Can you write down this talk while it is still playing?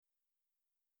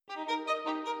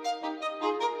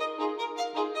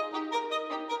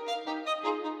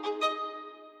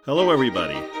Hello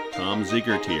everybody, Tom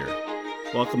Ziegert here.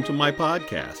 Welcome to my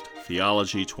podcast,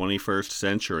 Theology 21st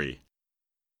Century.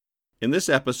 In this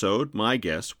episode, my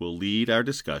guest will lead our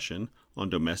discussion on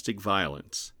domestic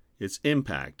violence, its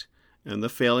impact, and the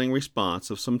failing response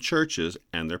of some churches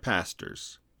and their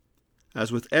pastors.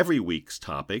 As with every week's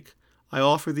topic, I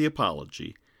offer the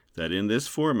apology that in this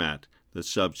format, the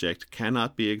subject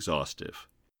cannot be exhaustive.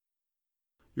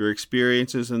 Your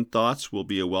experiences and thoughts will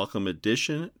be a welcome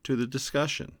addition to the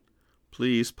discussion.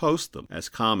 Please post them as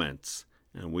comments,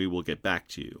 and we will get back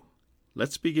to you.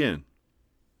 Let's begin.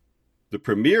 The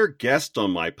premier guest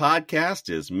on my podcast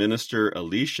is Minister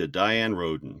Alicia Diane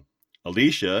Rhoden.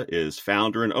 Alicia is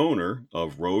founder and owner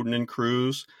of Rhoden &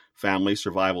 Cruz Family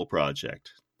Survival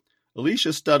Project.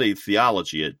 Alicia studied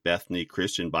theology at Bethany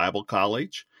Christian Bible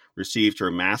College, received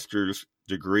her master's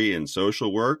degree in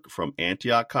social work from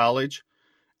Antioch College,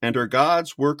 and her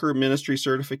God's Worker Ministry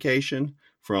certification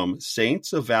from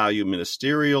Saints of Value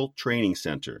Ministerial Training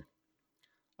Center.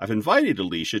 I've invited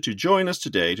Alicia to join us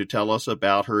today to tell us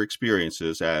about her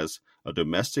experiences as a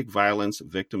domestic violence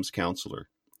victims counselor.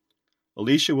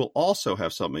 Alicia will also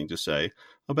have something to say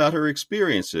about her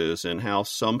experiences and how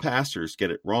some pastors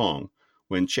get it wrong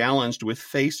when challenged with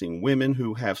facing women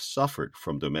who have suffered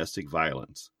from domestic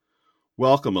violence.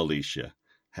 Welcome, Alicia.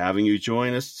 Having you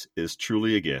join us is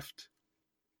truly a gift.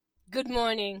 Good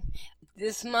morning.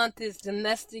 This month is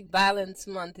Domestic Violence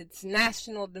Month. It's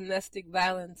National Domestic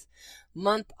Violence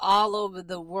Month all over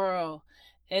the world.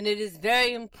 And it is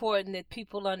very important that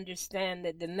people understand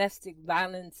that domestic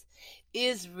violence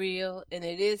is real and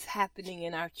it is happening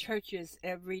in our churches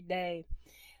every day.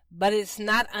 But it's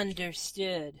not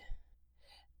understood.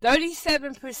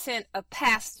 37% of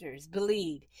pastors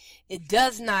believe it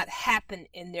does not happen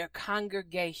in their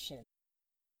congregation.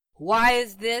 Why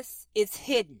is this? It's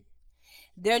hidden.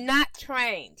 They're not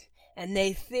trained, and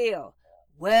they feel,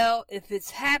 well, if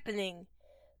it's happening,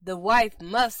 the wife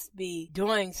must be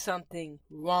doing something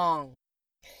wrong.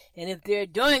 And if they're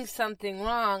doing something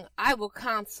wrong, I will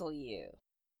counsel you,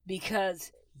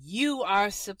 because you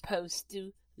are supposed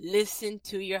to listen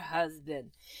to your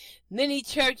husband. Many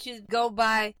churches go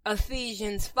by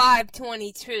Ephesians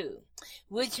 5:22,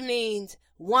 which means,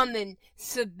 woman,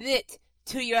 submit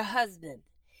to your husband.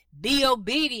 Be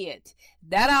obedient.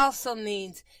 That also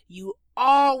means you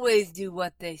always do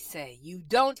what they say. You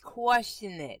don't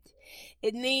question it.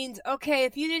 It means, okay,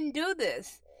 if you didn't do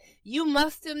this, you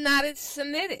must have not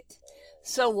submitted.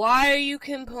 So why are you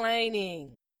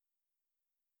complaining?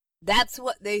 That's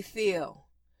what they feel.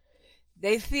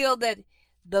 They feel that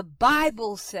the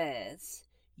Bible says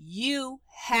you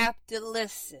have to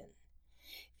listen.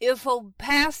 If a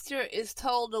pastor is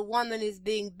told a woman is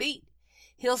being beat,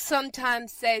 he'll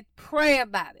sometimes say, pray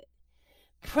about it.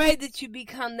 Pray that you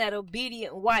become that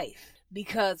obedient wife,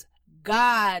 because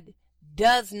God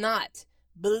does not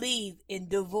believe in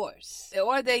divorce.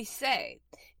 Or they say,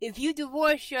 if you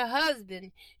divorce your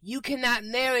husband, you cannot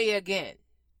marry again.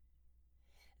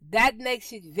 That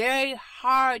makes it very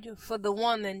hard for the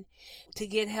woman to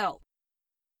get help.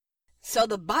 So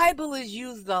the Bible is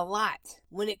used a lot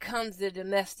when it comes to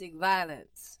domestic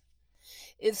violence.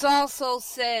 It's also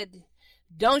said,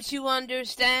 don't you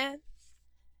understand?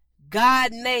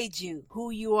 God made you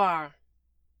who you are.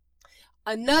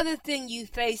 Another thing you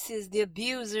face is the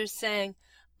abuser saying,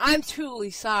 I'm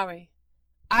truly sorry.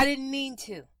 I didn't mean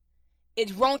to.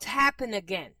 It won't happen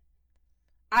again.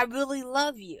 I really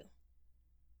love you.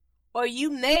 Or you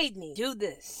made me do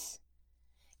this.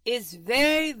 It's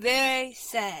very, very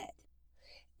sad.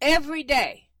 Every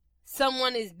day,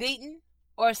 someone is beaten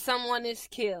or someone is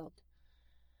killed.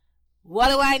 What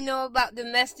do I know about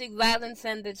domestic violence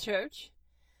and the church?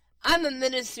 I'm a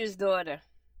minister's daughter.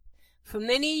 For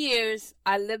many years,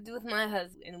 I lived with my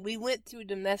husband, and we went through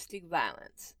domestic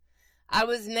violence. I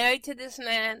was married to this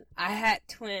man. I had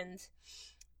twins.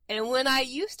 And when I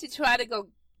used to try to go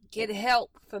get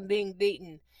help from being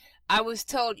beaten, I was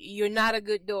told, you're not a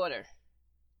good daughter.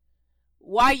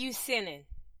 Why are you sinning?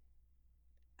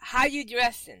 How you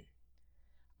dressing?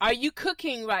 Are you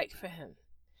cooking right for him?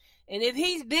 And if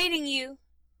he's beating you,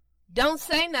 don't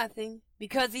say nothing,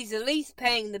 because he's at least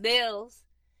paying the bills.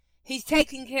 He's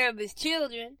taking care of his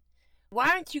children. Why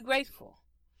aren't you grateful?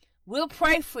 We'll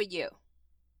pray for you.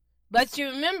 But you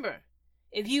remember,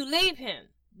 if you leave him,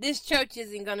 this church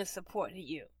isn't going to support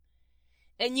you.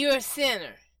 And you're a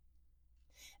sinner.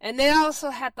 And they also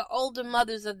had the older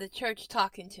mothers of the church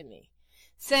talking to me,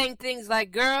 saying things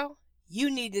like, girl, you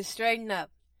need to straighten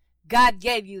up. God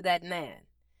gave you that man.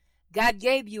 God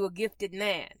gave you a gifted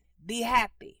man. Be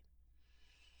happy.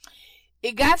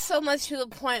 It got so much to the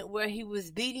point where he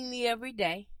was beating me every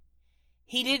day.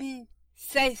 He didn't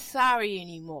say sorry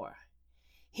anymore.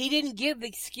 He didn't give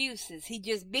excuses. He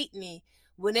just beat me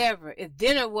whenever. If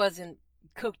dinner wasn't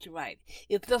cooked right,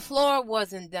 if the floor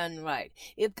wasn't done right,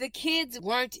 if the kids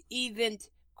weren't even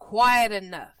quiet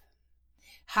enough.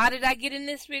 How did I get in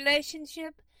this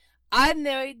relationship? I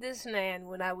married this man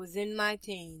when I was in my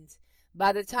teens.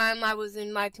 By the time I was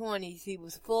in my 20s, he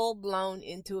was full-blown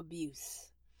into abuse.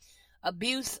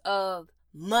 Abuse of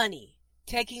money,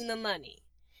 taking the money.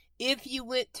 If you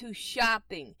went to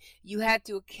shopping, you had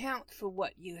to account for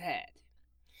what you had.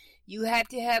 You had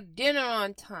to have dinner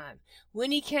on time.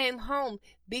 When he came home,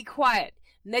 be quiet.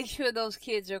 Make sure those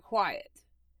kids are quiet.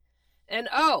 And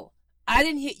oh, I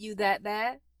didn't hit you that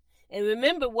bad. And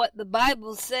remember what the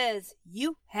Bible says,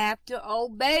 you have to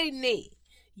obey me.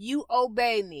 You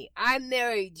obey me. I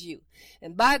married you.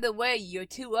 And by the way, you're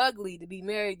too ugly to be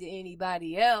married to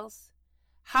anybody else.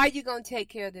 How are you going to take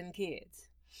care of them kids?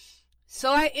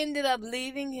 So I ended up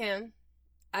leaving him.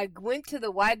 I went to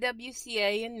the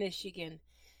YWCA in Michigan,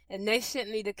 and they sent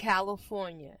me to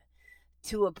California,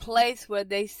 to a place where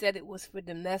they said it was for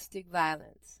domestic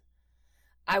violence.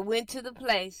 I went to the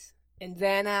place in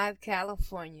Van Nuys,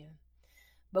 California.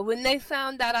 But when they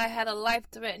found out I had a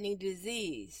life-threatening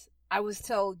disease, I was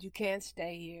told you can't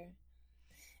stay here.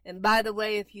 And by the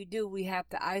way, if you do, we have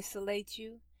to isolate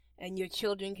you, and your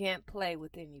children can't play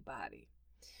with anybody.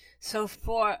 So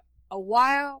for a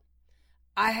while,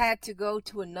 I had to go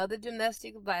to another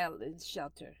domestic violence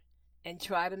shelter and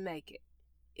try to make it.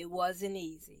 It wasn't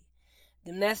easy.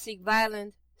 Domestic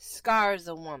violence scars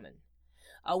a woman.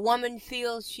 A woman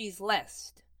feels she's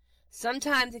less.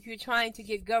 Sometimes if you're trying to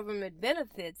get government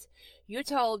benefits, you're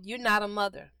told you're not a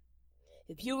mother.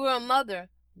 If you were a mother,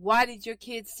 why did your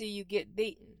kids see you get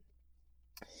beaten?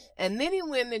 And many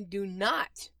women do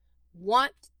not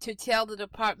want to tell the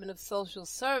Department of Social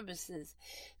Services,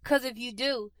 because if you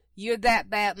do, you're that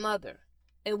bad mother,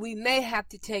 and we may have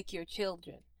to take your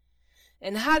children.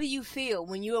 And how do you feel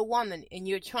when you're a woman and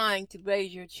you're trying to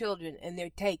raise your children and they're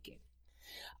taken?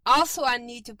 Also, I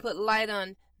need to put light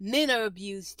on men are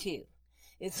abused too.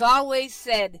 It's always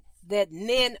said that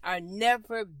men are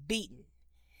never beaten.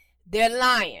 They're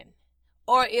lying.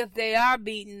 Or if they are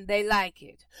beaten, they like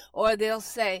it. Or they'll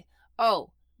say,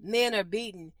 oh, men are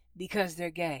beaten because they're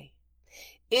gay.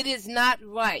 It is not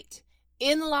right.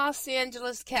 In Los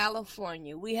Angeles,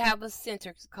 California, we have a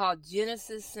center called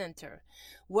Genesis Center,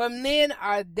 where men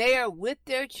are there with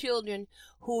their children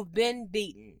who've been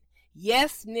beaten.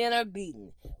 Yes, men are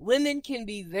beaten. Women can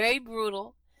be very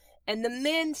brutal, and the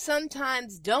men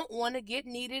sometimes don't want to get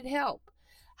needed help.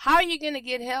 How are you going to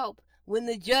get help when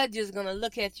the judge is going to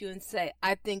look at you and say,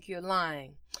 I think you're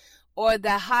lying? Or the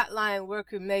hotline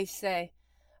worker may say,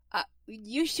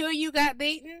 you sure you got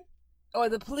beaten? Or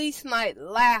the police might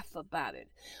laugh about it.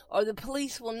 Or the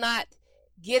police will not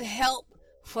get help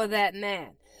for that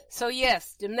man. So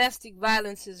yes, domestic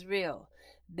violence is real.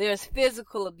 There's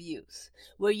physical abuse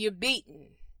where you're beaten.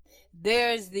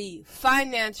 There's the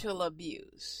financial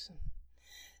abuse.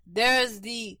 There's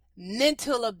the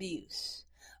mental abuse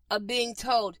of being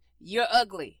told, you're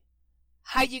ugly.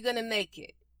 How you going to make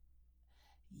it?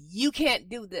 You can't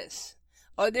do this.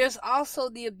 Or there's also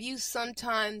the abuse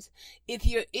sometimes if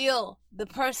you're ill, the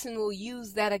person will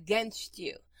use that against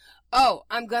you. Oh,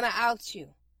 I'm going to out you.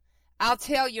 I'll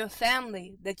tell your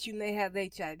family that you may have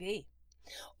HIV.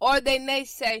 Or they may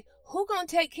say, who going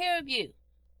to take care of you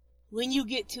when you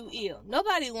get too ill?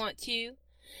 Nobody wants you.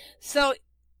 So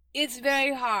it's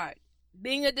very hard.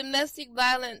 Being a domestic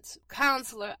violence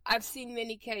counselor, I've seen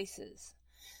many cases.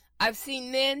 I've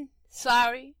seen men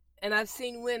sorry, and I've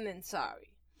seen women sorry.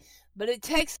 But it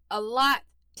takes a lot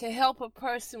to help a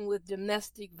person with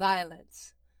domestic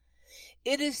violence.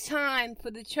 It is time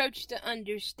for the church to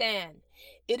understand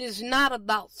it is not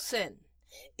about sin.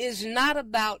 It is not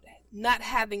about not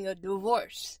having a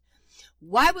divorce.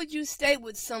 Why would you stay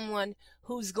with someone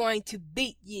who's going to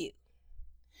beat you?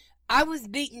 I was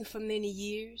beaten for many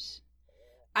years.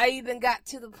 I even got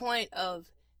to the point of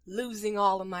losing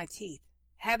all of my teeth,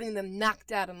 having them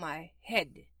knocked out of my head,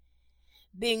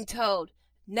 being told,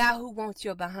 now who wants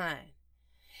your behind?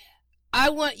 I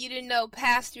want you to know,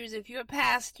 pastors, if you're a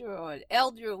pastor or an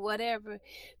elder or whatever,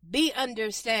 be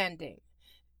understanding.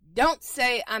 Don't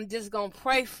say, I'm just going to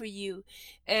pray for you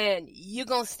and you're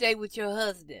going to stay with your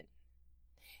husband.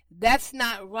 That's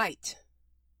not right.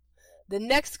 The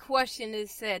next question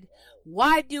is said,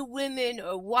 why do women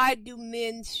or why do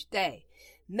men stay?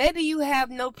 Maybe you have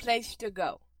no place to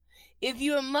go. If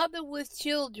you're a mother with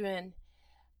children,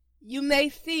 you may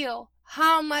feel,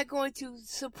 how am I going to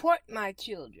support my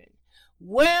children?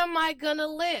 Where am I going to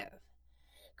live?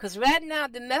 Because right now,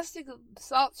 domestic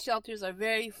assault shelters are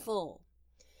very full.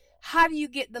 How do you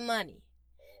get the money?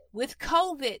 With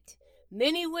COVID,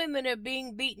 many women are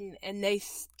being beaten and they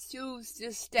choose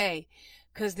to stay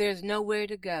because there's nowhere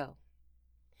to go.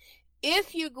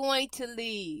 If you're going to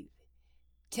leave,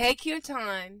 take your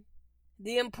time.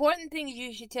 The important things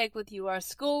you should take with you are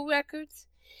school records,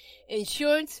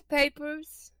 insurance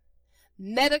papers,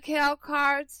 Medi-Cal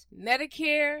cards,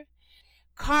 Medicare,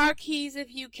 car keys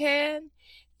if you can,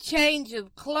 change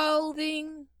of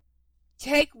clothing.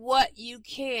 Take what you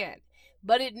can.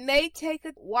 But it may take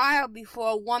a while before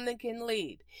a woman can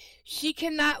leave. She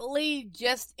cannot leave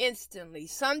just instantly.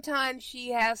 Sometimes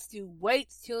she has to wait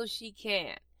till she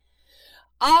can.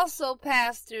 Also,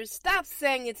 pastors, stop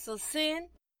saying it's a sin.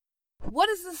 What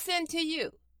is a sin to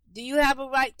you? Do you have a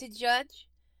right to judge?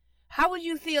 How would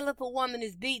you feel if a woman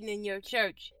is beaten in your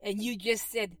church and you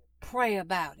just said, pray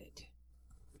about it?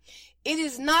 It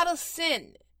is not a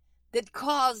sin that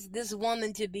caused this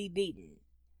woman to be beaten.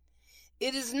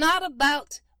 It is not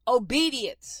about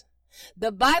obedience.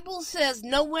 The Bible says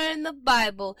nowhere in the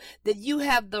Bible that you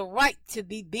have the right to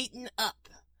be beaten up.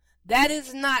 That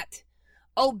is not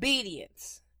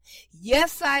obedience.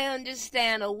 Yes, I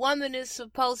understand a woman is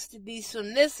supposed to be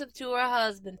submissive to her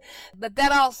husband, but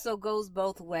that also goes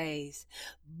both ways.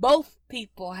 Both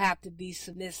people have to be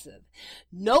submissive.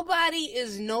 Nobody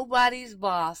is nobody's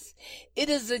boss. It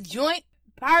is a joint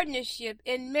partnership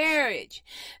in marriage.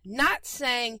 Not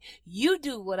saying you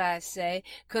do what I say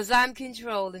because I'm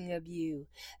controlling of you.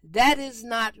 That is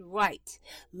not right.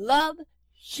 Love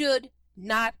should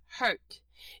not hurt.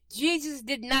 Jesus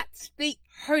did not speak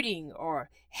hurting or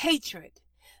hatred.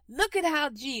 Look at how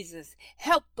Jesus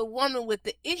helped the woman with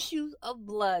the issue of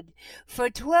blood. For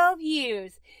 12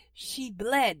 years she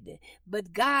bled,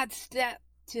 but God stepped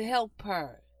to help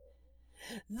her.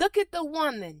 Look at the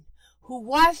woman who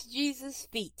washed Jesus'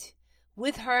 feet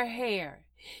with her hair.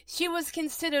 She was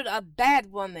considered a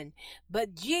bad woman,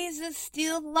 but Jesus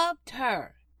still loved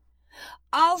her.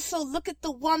 Also, look at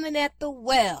the woman at the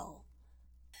well.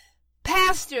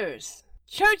 Pastors,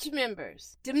 church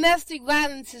members, domestic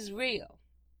violence is real.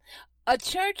 A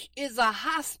church is a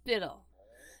hospital,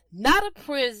 not a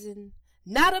prison,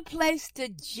 not a place to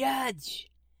judge.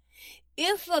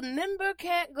 If a member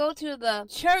can't go to the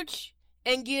church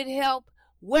and get help,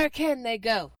 where can they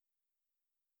go?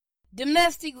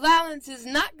 Domestic violence is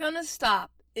not going to stop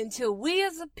until we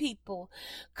as a people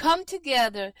come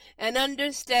together and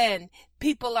understand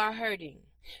people are hurting.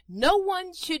 No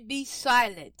one should be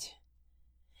silent.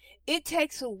 It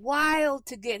takes a while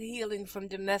to get healing from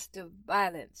domestic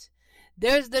violence.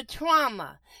 There's the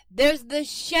trauma, there's the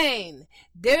shame,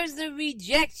 there's the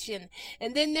rejection,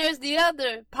 and then there's the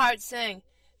other part saying,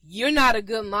 you're not a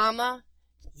good mama.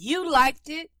 You liked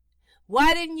it.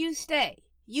 Why didn't you stay?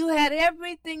 You had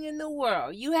everything in the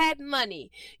world. You had money.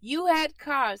 You had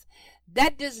cars.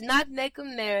 That does not make a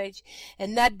marriage,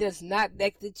 and that does not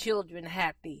make the children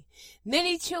happy.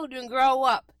 Many children grow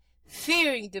up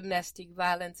fearing domestic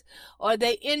violence, or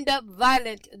they end up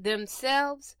violent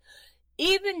themselves.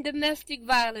 Even domestic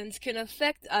violence can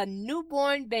affect a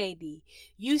newborn baby.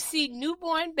 You see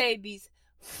newborn babies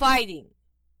fighting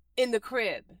in the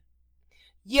crib.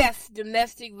 Yes,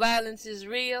 domestic violence is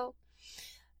real.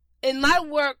 In my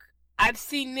work, I've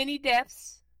seen many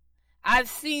deaths. I've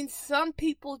seen some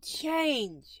people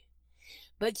change.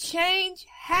 But change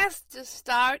has to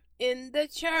start in the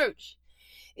church.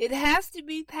 It has to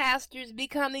be pastors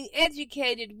becoming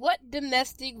educated what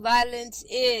domestic violence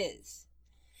is.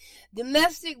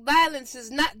 Domestic violence is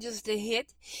not just a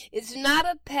hit. It's not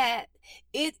a pat.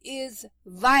 It is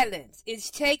violence.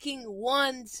 It's taking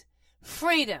one's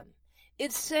freedom.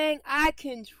 It's saying, I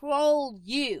control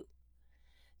you.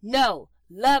 No,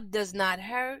 love does not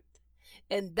hurt.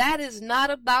 And that is not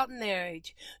about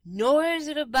marriage, nor is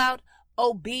it about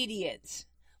obedience.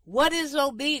 What is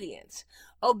obedience?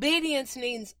 Obedience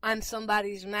means I'm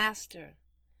somebody's master.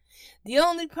 The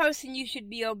only person you should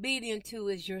be obedient to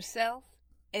is yourself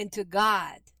and to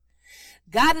God.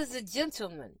 God is a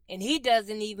gentleman, and he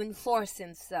doesn't even force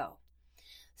himself.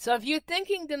 So if you're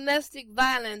thinking domestic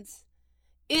violence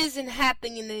isn't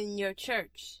happening in your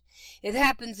church, it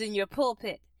happens in your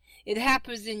pulpit. It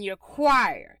happens in your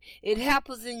choir. It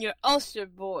happens in your usher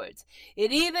boards.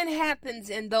 It even happens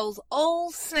in those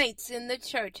old saints in the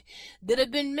church that have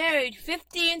been married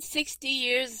 50 and 60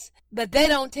 years, but they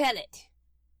don't tell it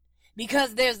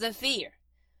because there's the fear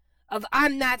of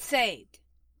I'm not saved.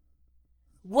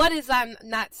 What is I'm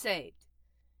not saved?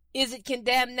 Is it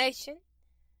condemnation?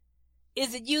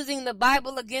 Is it using the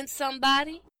Bible against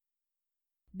somebody?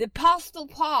 The Apostle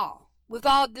Paul, with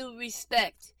all due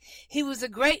respect, he was a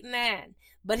great man,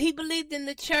 But he believed in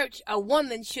the church a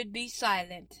woman should be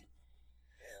silent.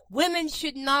 Women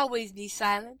shouldn't always be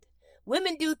silent.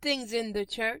 Women do things in the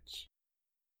church.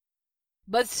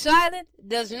 But silent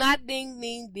does not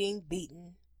mean being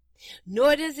beaten,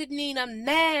 nor does it mean a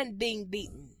man being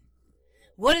beaten.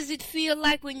 What does it feel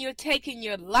like when you're taking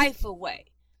your life away?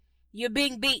 You're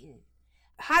being beaten.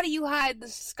 How do you hide the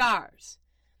scars?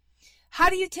 How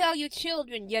do you tell your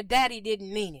children your daddy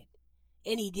didn't mean it,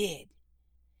 and he did?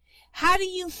 How do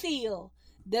you feel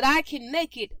that I can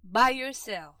make it by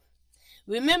yourself?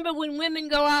 Remember when women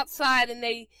go outside and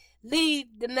they leave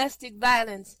domestic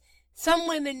violence, some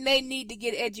women may need to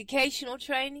get educational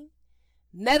training,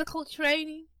 medical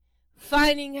training,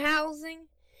 finding housing,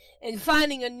 and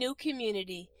finding a new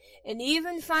community, and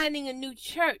even finding a new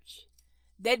church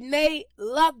that may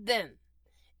love them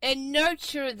and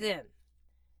nurture them,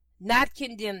 not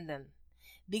condemn them,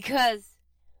 because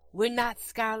we're not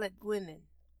scarlet women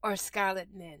or scarlet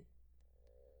men.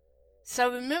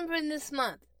 So remember, in this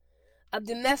month of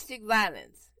domestic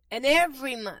violence, and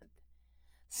every month,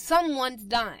 someone's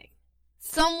dying,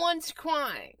 someone's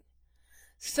crying,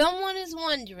 someone is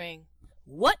wondering,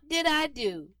 what did I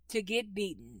do to get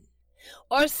beaten?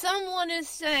 Or someone is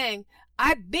saying,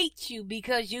 I beat you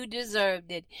because you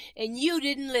deserved it, and you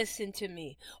didn't listen to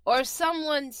me. Or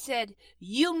someone said,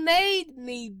 you made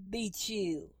me beat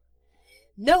you.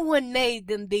 No one made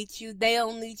them beat you. They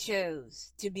only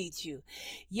chose to beat you.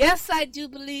 Yes, I do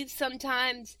believe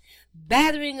sometimes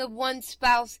battering of one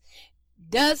spouse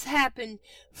does happen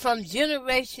from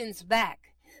generations back.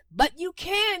 But you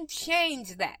can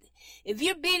change that. If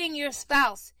you're beating your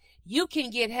spouse, you can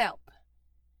get help.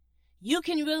 You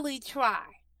can really try.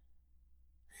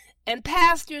 And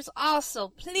pastors also,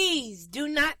 please do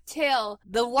not tell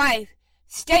the wife,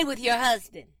 stay with your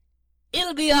husband.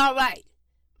 It'll be all right.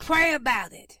 Pray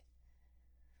about it.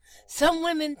 Some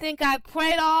women think I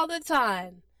prayed all the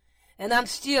time, and I'm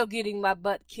still getting my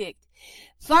butt kicked.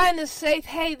 Find a safe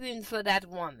haven for that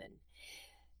woman.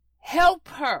 Help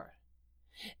her.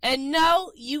 And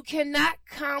no, you cannot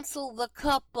counsel the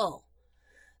couple.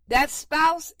 That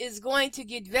spouse is going to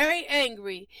get very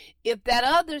angry if that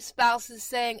other spouse is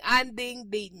saying, I'm being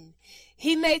beaten.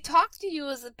 He may talk to you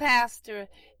as a pastor,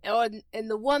 and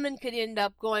the woman could end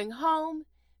up going home,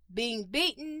 being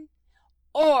beaten,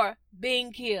 or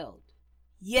being killed.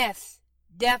 Yes,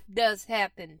 death does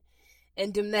happen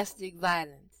in domestic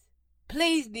violence.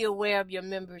 Please be aware of your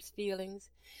members' feelings,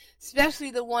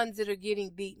 especially the ones that are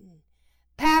getting beaten.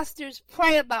 Pastors,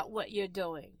 pray about what you're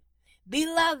doing. Be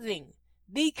loving.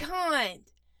 Be kind,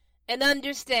 and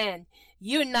understand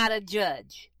you're not a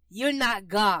judge. You're not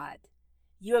God.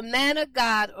 You're a man of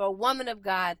God or a woman of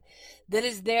God that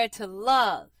is there to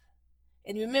love.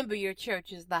 And remember, your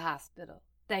church is the hospital.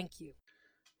 Thank you.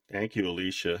 Thank you,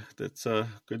 Alicia. That's a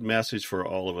good message for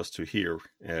all of us to hear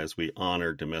as we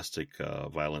honor Domestic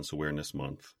Violence Awareness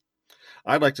Month.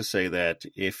 I'd like to say that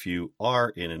if you are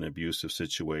in an abusive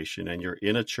situation and you're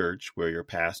in a church where your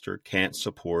pastor can't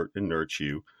support and nurture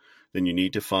you, then you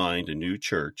need to find a new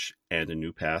church and a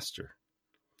new pastor.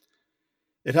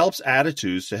 It helps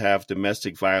attitudes to have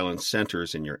domestic violence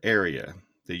centers in your area.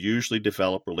 They usually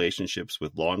develop relationships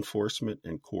with law enforcement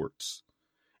and courts.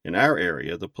 In our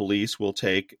area, the police will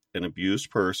take an abused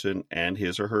person and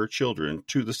his or her children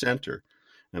to the center,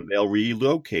 and they'll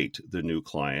relocate the new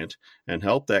client and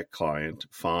help that client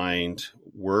find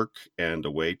work and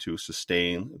a way to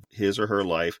sustain his or her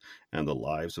life and the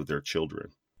lives of their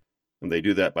children. And they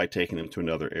do that by taking them to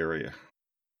another area.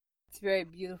 It's very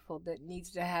beautiful. That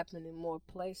needs to happen in more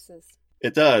places.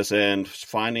 It does, and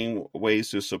finding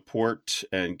ways to support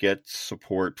and get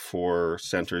support for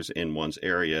centers in one's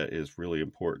area is really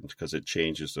important because it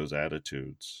changes those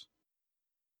attitudes.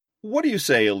 What do you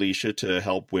say, Alicia, to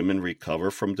help women recover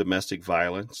from domestic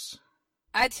violence?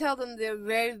 I tell them they're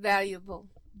very valuable.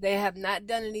 They have not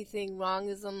done anything wrong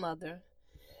as a mother.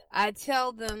 I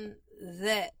tell them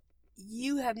that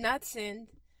you have not sinned.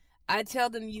 I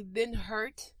tell them you've been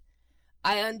hurt.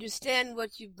 I understand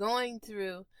what you're going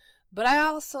through, but I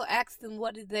also ask them,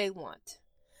 what do they want?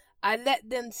 I let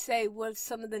them say what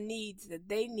some of the needs that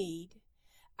they need.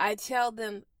 I tell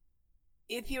them,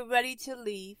 if you're ready to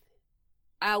leave,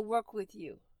 I'll work with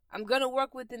you. I'm going to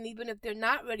work with them even if they're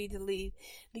not ready to leave,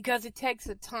 because it takes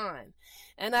a time.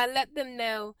 And I let them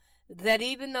know that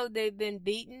even though they've been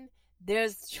beaten,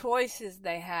 there's choices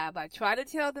they have. I try to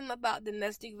tell them about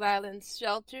domestic violence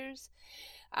shelters.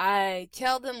 I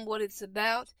tell them what it's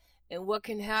about, And what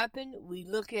can happen? We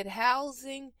look at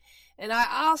housing, and I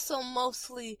also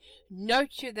mostly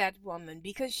nurture that woman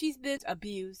because she's been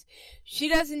abused. She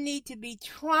doesn't need to be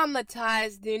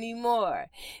traumatized anymore,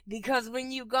 because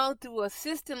when you go through a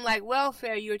system like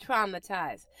welfare, you're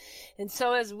traumatized. And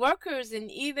so as workers and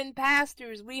even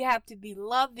pastors, we have to be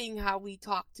loving how we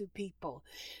talk to people.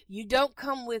 You don't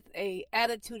come with a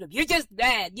attitude of, you're just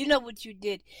bad, you know what you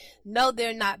did. No,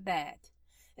 they're not bad.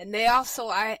 And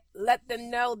I let them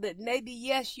know that maybe,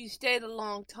 yes, you stayed a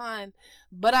long time,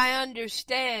 but I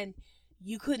understand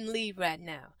you couldn't leave right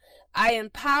now. I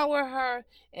empower her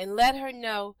and let her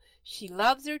know she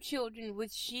loves her children,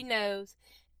 which she knows,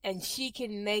 and she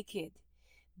can make it,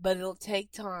 but it'll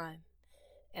take time.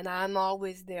 And I'm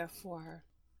always there for her.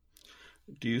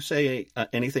 Do you say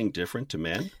anything different to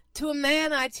men? To a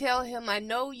man, I tell him, I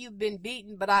know you've been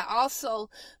beaten, but I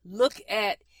also look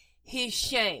at his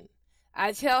shame.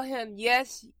 I tell him,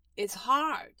 yes, it's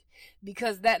hard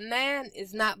because that man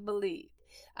is not believed.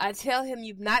 I tell him,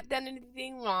 you've not done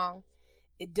anything wrong.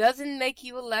 It doesn't make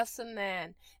you a lesser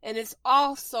man. And it's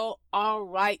also all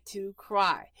right to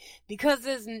cry. Because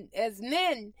as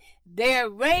men, they're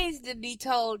raised to be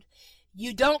told,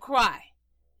 you don't cry.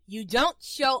 You don't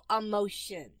show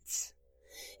emotions.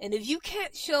 And if you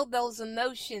can't show those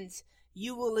emotions,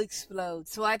 you will explode.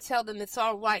 So I tell them it's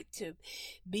all right to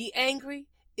be angry.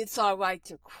 It's all right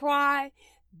to cry.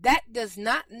 That does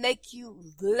not make you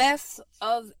less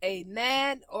of a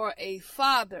man or a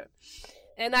father.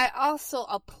 And I also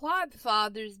applaud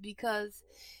fathers because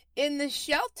in the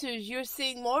shelters, you're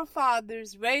seeing more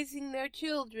fathers raising their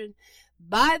children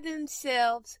by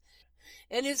themselves.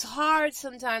 And it's hard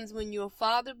sometimes when you're a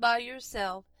father by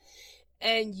yourself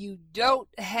and you don't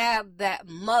have that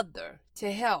mother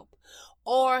to help.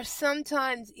 Or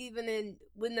sometimes even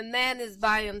when the man is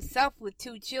by himself with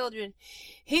 2 children,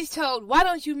 he's told, why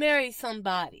don't you marry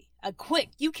somebody? Quick,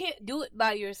 you can't do it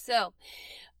by yourself.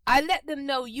 I let them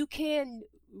know you can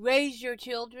raise your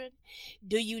children.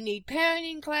 Do you need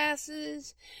parenting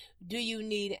classes? Do you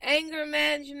need anger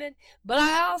management? But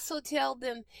I also tell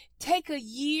them, take a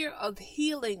year of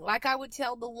healing, like I would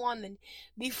tell the woman,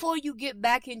 before you get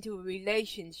back into a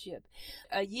relationship.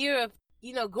 A year of,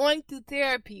 going through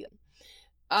therapy.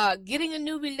 Getting a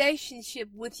new relationship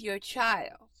with your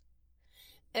child.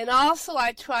 And also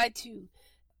I try to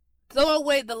throw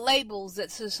away the labels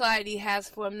that society has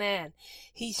for a man.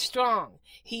 He's strong.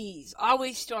 He's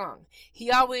always strong.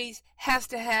 He always has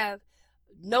to have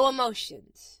no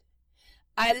emotions.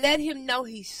 I let him know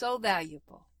he's so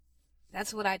valuable.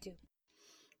 That's what I do.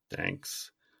 Thanks.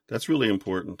 That's really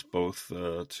important, both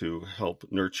to help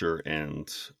nurture and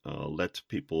let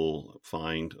people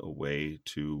find a way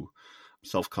to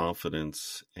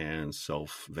self-confidence and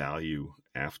self-value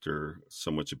after so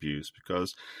much abuse,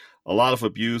 because a lot of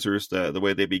abusers, the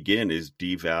way they begin is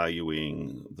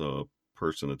devaluing the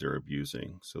person that they're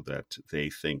abusing so that they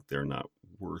think they're not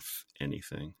worth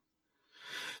anything.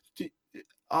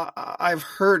 I've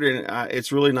heard, and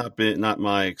it's really not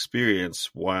my experience,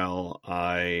 while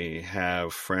I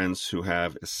have friends who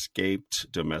have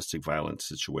escaped domestic violence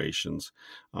situations,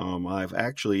 I've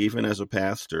actually, even as a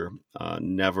pastor,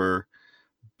 never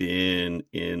been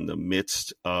in the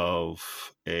midst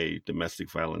of a domestic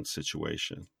violence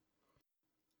situation.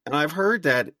 And I've heard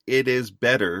that it is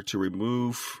better to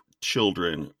remove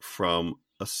children from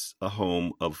a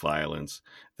home of violence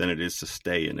than it is to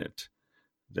stay in it.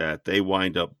 That they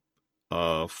wind up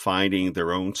finding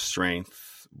their own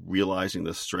strength, realizing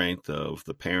the strength of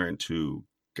the parent who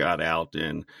got out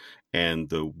and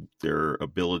their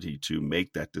ability to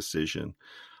make that decision.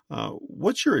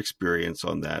 What's your experience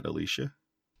on that, Alicia?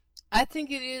 I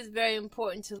think it is very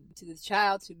important to the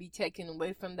child to be taken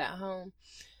away from that home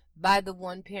by the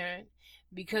one parent,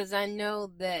 because I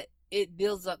know that it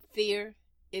builds up fear,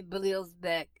 it builds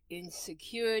back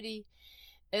insecurity.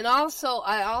 And also,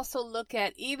 I also look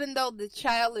at, even though the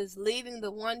child is leaving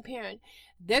the one parent,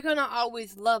 they're going to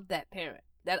always love that parent,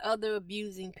 that other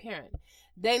abusing parent.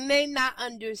 They may not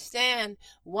understand,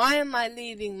 why am I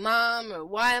leaving mom or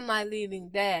why am I leaving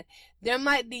dad? There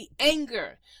might be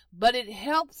anger, but it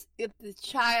helps if the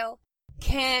child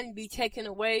can be taken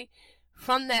away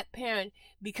from that parent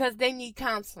because they need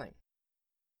counseling.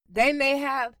 They may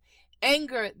have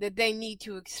anger that they need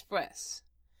to express.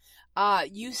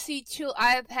 You see,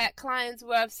 I have had clients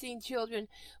where I've seen children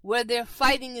where they're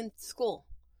fighting in school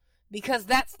because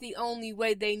that's the only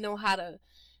way they know how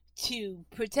to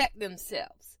protect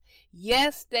themselves.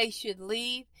 Yes, they should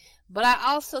leave, but I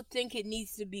also think it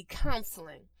needs to be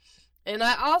counseling. And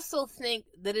I also think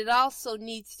that it also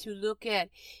needs to look at,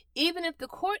 even if the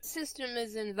court system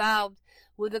is involved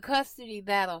with a custody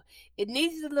battle, it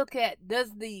needs to look at,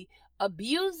 does the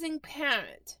abusing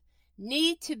parent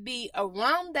need to be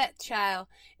around that child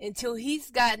until he's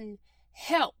gotten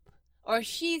help or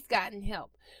she's gotten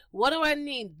help? What do I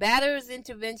mean? Batterers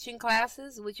intervention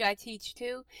classes, which I teach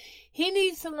too. He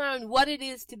needs to learn what it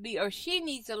is to be, or she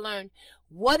needs to learn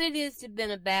what it is to be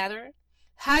a batterer,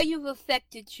 how you've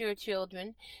affected your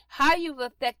children, how you've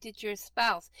affected your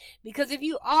spouse. Because if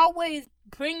you always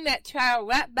bring that child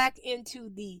right back into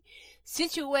the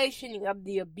situation of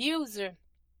the abuser,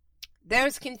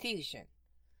 there's confusion.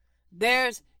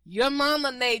 There's, your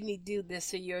mama made me do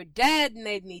this, or your dad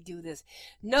made me do this.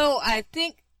 No, I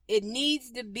think it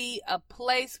needs to be a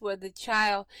place where the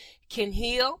child can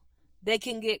heal, they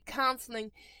can get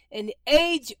counseling, and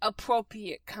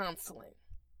age-appropriate counseling.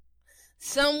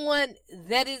 Someone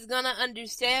that is going to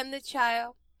understand the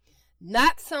child,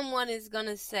 not someone is going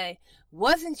to say,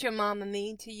 wasn't your mama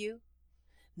mean to you?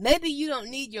 Maybe you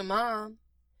don't need your mom.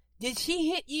 Did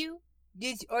she hit you?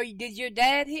 Did your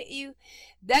dad hit you?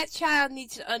 That child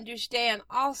needs to understand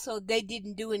also they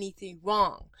didn't do anything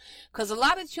wrong. Because a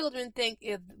lot of children think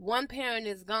if one parent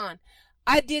is gone,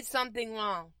 I did something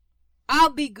wrong. I'll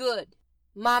be good.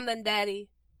 Mom and daddy,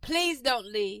 please don't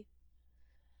leave.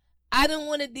 I don't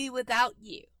want to be without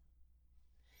you.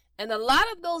 And a lot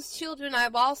of those children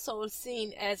I've also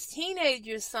seen as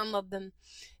teenagers, some of them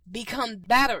become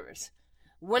batterers.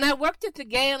 When I worked at the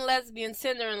Gay and Lesbian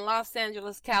Center in Los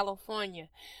Angeles, California,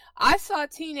 I saw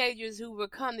teenagers who were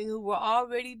coming who were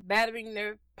already battering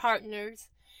their partners.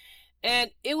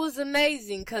 And it was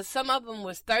amazing because some of them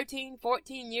was 13,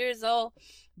 14 years old,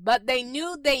 but they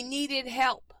knew they needed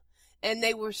help. And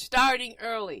they were starting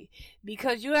early,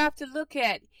 because you have to look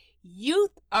at,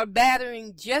 youth are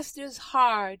battering just as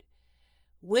hard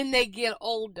when they get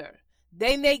older.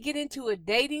 They may get into a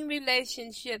dating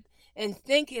relationship and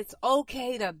think it's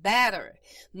okay to batter.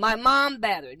 My mom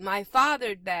battered. My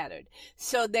father battered.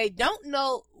 So they don't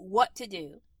know what to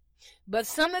do. But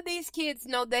some of these kids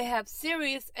know they have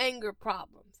serious anger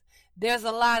problems. There's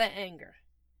a lot of anger.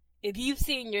 If you've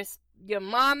seen your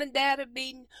mom and dad are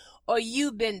beaten, or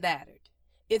you've been battered,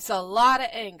 it's a lot of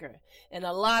anger and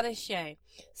a lot of shame.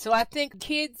 So I think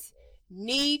kids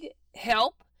need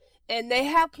help, and they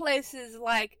have places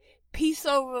like Peace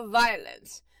Over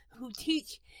Violence who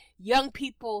teach young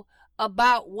people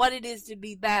about what it is to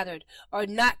be battered or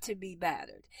not to be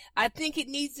battered. I think it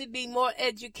needs to be more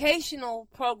educational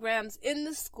programs in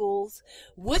the schools,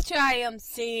 which I am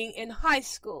seeing in high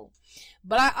school.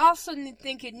 But I also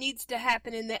think it needs to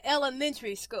happen in the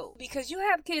elementary school, because you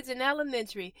have kids in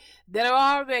elementary that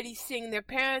are already seeing their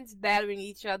parents battering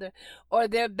each other, or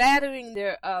they're battering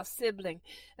their sibling.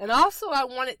 And also I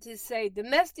wanted to say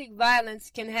domestic violence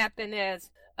can happen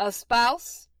as a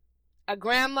spouse, a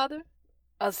grandmother,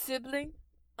 a sibling,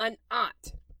 an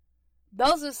aunt.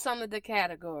 Those are some of the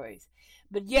categories.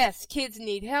 But yes, kids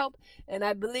need help, and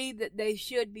I believe that they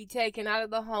should be taken out of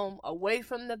the home, away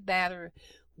from the batterer,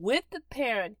 with the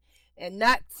parent, and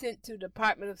not sent to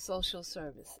Department of Social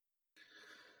Service.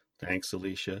 Thanks,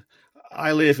 Alicia.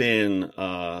 I live in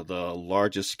the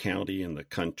largest county in the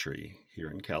country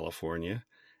here in California,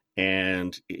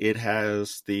 and it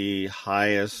has the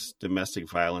highest domestic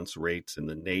violence rates in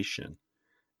the nation.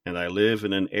 And I live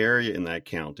in an area in that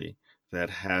county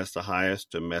that has the highest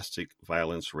domestic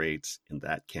violence rates in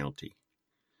that county.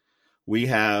 We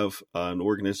have an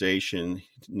organization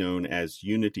known as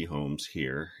Unity Homes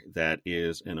here that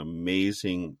is an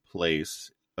amazing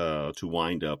place to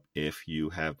wind up if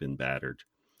you have been battered.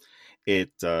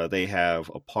 They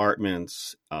have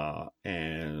apartments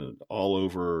and all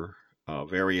over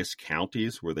various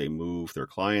counties where they move their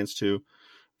clients to.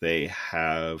 They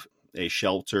have a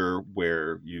shelter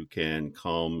where you can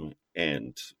come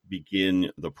and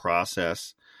begin the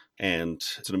process. And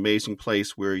it's an amazing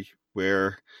place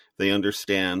where they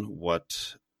understand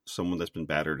what someone that's been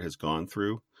battered has gone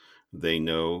through. They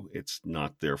know it's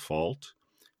not their fault.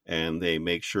 And they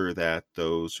make sure that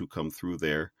those who come through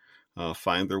there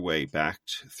find their way back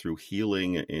through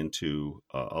healing into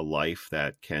a life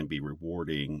that can be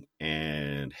rewarding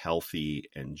and healthy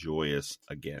and joyous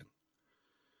again.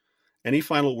 Any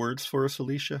final words for us,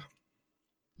 Alicia?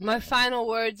 My final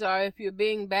words are, if you're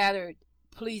being battered,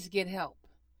 please get help.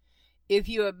 If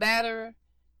you're a batterer,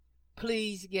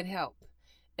 please get help.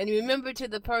 And remember, to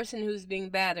the person who's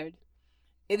being battered,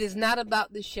 it is not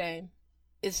about the shame.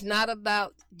 It's not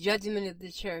about judgment of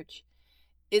the church.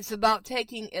 It's about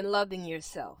taking and loving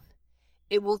yourself.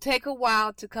 It will take a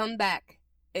while to come back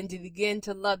and to begin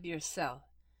to love yourself.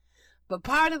 But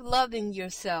part of loving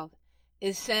yourself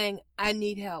is saying, I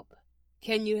need help.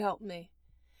 Can you help me?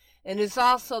 And it's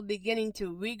also beginning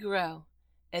to regrow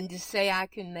and to say, I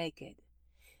can make it.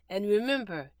 And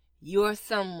remember, you're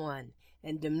someone,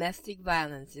 and domestic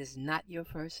violence is not your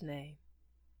first name.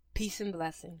 Peace and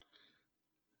blessing.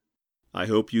 I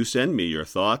hope you send me your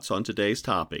thoughts on today's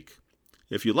topic.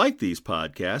 If you like these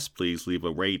podcasts, please leave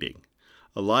a rating,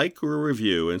 a like or a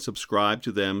review, and subscribe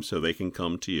to them so they can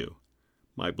come to you.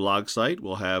 My blog site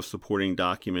will have supporting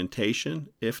documentation,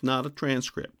 if not a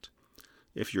transcript.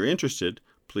 If you're interested,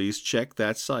 please check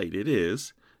that site. It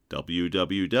is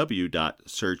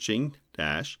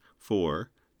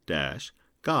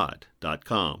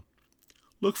www.searching-for-god.com.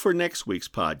 Look for next week's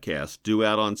podcast, due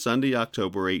out on Sunday,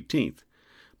 October 18th.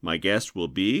 My guest will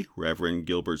be Reverend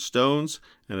Gilbert Stones,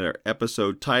 and our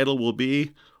episode title will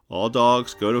be All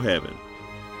Dogs Go to Heaven.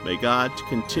 May God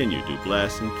continue to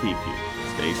bless and keep you.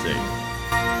 Stay safe.